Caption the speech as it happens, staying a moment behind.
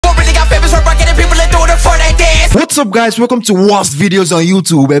Favors for rocking and people are doing it for their dance. What's up, guys? Welcome to Worst Videos on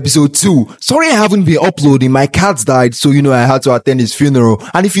YouTube, episode 2. Sorry I haven't been uploading. My cat died, so I had to attend his funeral.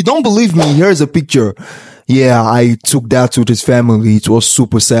 And if you don't believe me, here's a picture. Yeah, I took that with his family. It was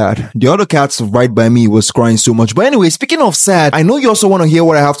super sad. The other cats right by me was crying so much. But anyway, speaking of sad, I know you also want to hear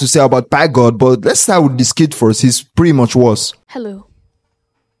what I have to say about PackGod, but let's start with this kid first. He's pretty much was. Hello.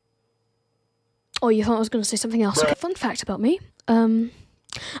 Oh, you thought I was going to say something else. Okay, fun fact about me.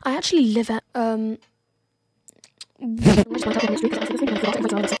 I actually live at, and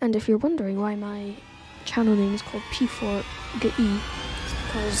if you're wondering why my channel name is called P4GE, it's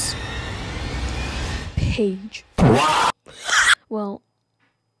because page.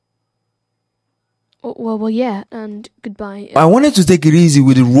 Well, yeah, and goodbye. I wanted to take it easy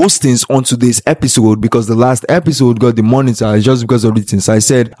with the roastings on today's episode because the last episode got demonetized just because of the things I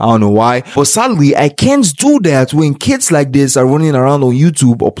said. I don't know why. But sadly, I can't do that when kids like this are running around on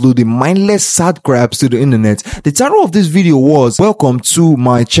YouTube uploading mindless sad craps to the internet. The title of this video was Welcome to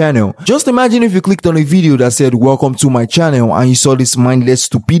My Channel. Just imagine if you clicked on a video that said Welcome to My Channel and you saw this mindless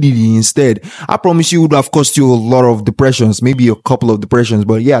stupidity instead. I promise you it would have cost you a lot of depressions, maybe a couple of depressions.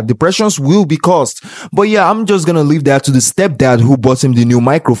 But yeah, depressions will be caused. But yeah, I'm just gonna leave that to the stepdad who bought him the new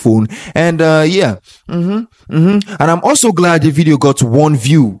microphone. And yeah, and I'm also glad the video got 1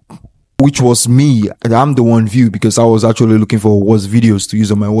 view, which was me. I'm the 1 view because I was actually looking for worst videos to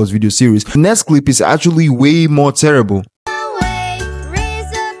use on my worst video series. The next clip is actually way more terrible.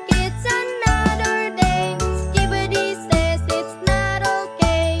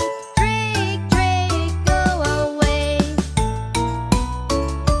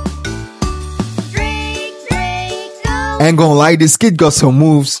 I ain't gonna lie, this kid got some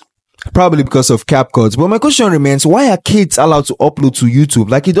moves, probably because of CapCuts. But my question remains, why are kids allowed to upload to YouTube?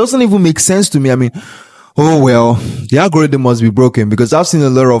 Like, it doesn't even make sense to me. I mean, oh well, the algorithm must be broken because I've seen a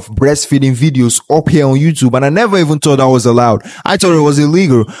lot of breastfeeding videos up here on YouTube and I never even thought that was allowed. I thought it was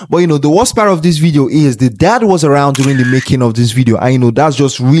illegal. But the worst part of this video is the dad was around during the making of this video. And that's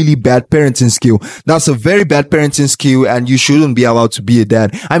just really bad parenting skill. That's a very bad parenting skill and you shouldn't be allowed to be a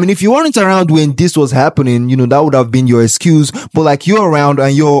dad. I mean, if you weren't around when this was happening, that would have been your excuse. But like, you're around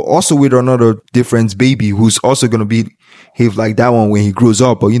and you're also with another different baby who's also gonna behave like that one when he grows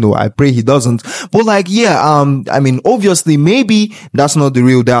up. But I pray he doesn't. But like, yeah, I mean, obviously maybe that's not the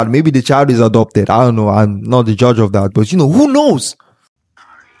real dad. Maybe the child is adopted. I don't know. I'm not the judge of that, but who knows?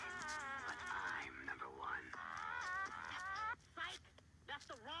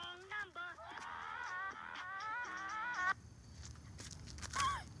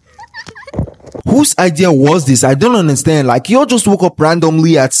 Whose idea was this? I don't understand. Like, you just woke up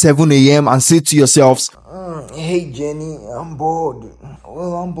randomly at 7 a.m. and said to yourselves, hey Jenny, I'm bored.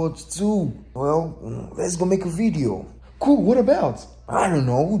 Well, I'm bored too. Well, let's go make a video. Cool, what about? I don't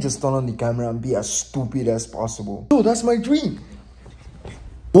know, we'll just turn on the camera and be as stupid as possible. So that's my dream.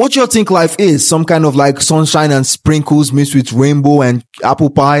 What you think life is? Some kind of like sunshine and sprinkles mixed with rainbow and apple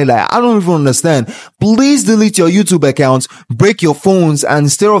pie? Like, I don't even understand. Please delete your YouTube accounts, break your phones, and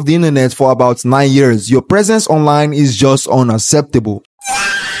stay off the internet for about 9 years. Your presence online is just unacceptable.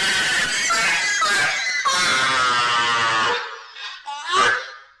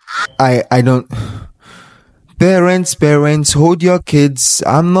 I don't... Parents, hold your kids.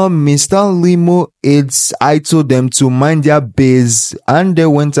 I'm not Mr. Limo. I told them to mind their biz, and they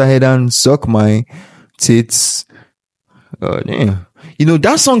went ahead and sucked my tits. Oh, damn.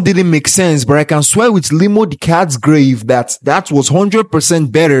 That song didn't make sense, but I can swear with Limo the Cat's Grave that was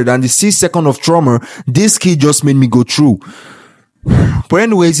 100% better than the 6 seconds of trauma this kid just made me go through. But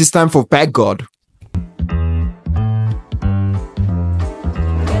anyways, it's time for PackGod.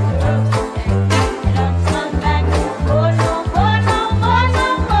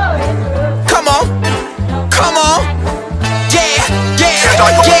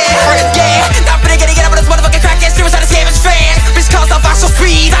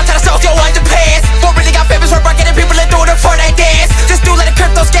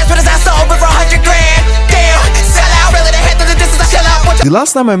 The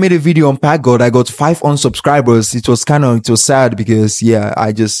last time I made a video on PackGod, I got 5 unsubscribers. It was sad because yeah,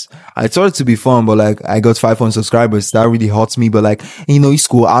 I thought it to be fun, but like I got 5 unsubscribers. That really hurts me, but like it's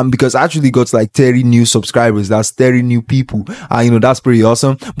cool. Because I actually got like 30 new subscribers. That's 30 new people. That's pretty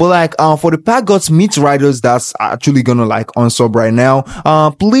awesome. But like for the PackGod's meat riders that's actually gonna like unsub right now,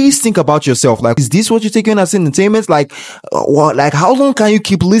 please think about yourself. Like, is this what you're taking as entertainment? Like like how long can you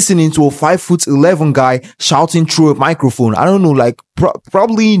keep listening to a 5'11" guy shouting through a microphone? I don't know, like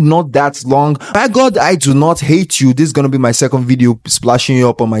probably not that long. PackGod, I do not hate you. This is gonna be my second video splashing you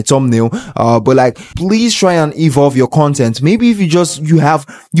up on my thumbnail. But like, please try and evolve your content. Maybe if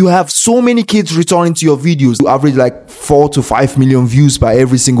you have so many kids returning to your videos, you average like 4 to 5 million views by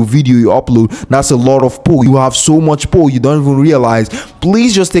every single video you upload. That's a lot of pull. You have so much pull you don't even realize.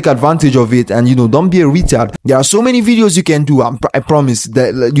 Please just take advantage of it, and don't be a retard. There are so many videos you can do. I promise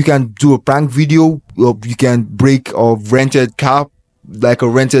that you can do a prank video, or you can break a rented car, like a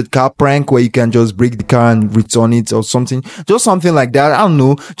rented car prank, where you can just break the car and return it or something, just something like that. I don't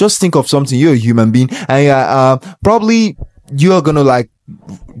know, just think of something. You're a human being, and probably you're gonna like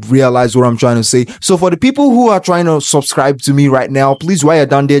realize what I'm trying to say. So for the people who are trying to subscribe to me right now, please, while you're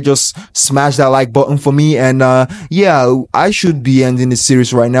down there, just smash that like button for me. And yeah, I should be ending this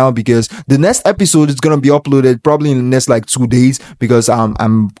series right now, because the next episode is gonna be uploaded probably in the next like 2 days, because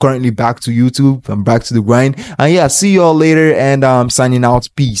I'm currently back to YouTube. I'm back to the grind. And yeah, see y'all later, and signing out.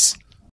 Peace.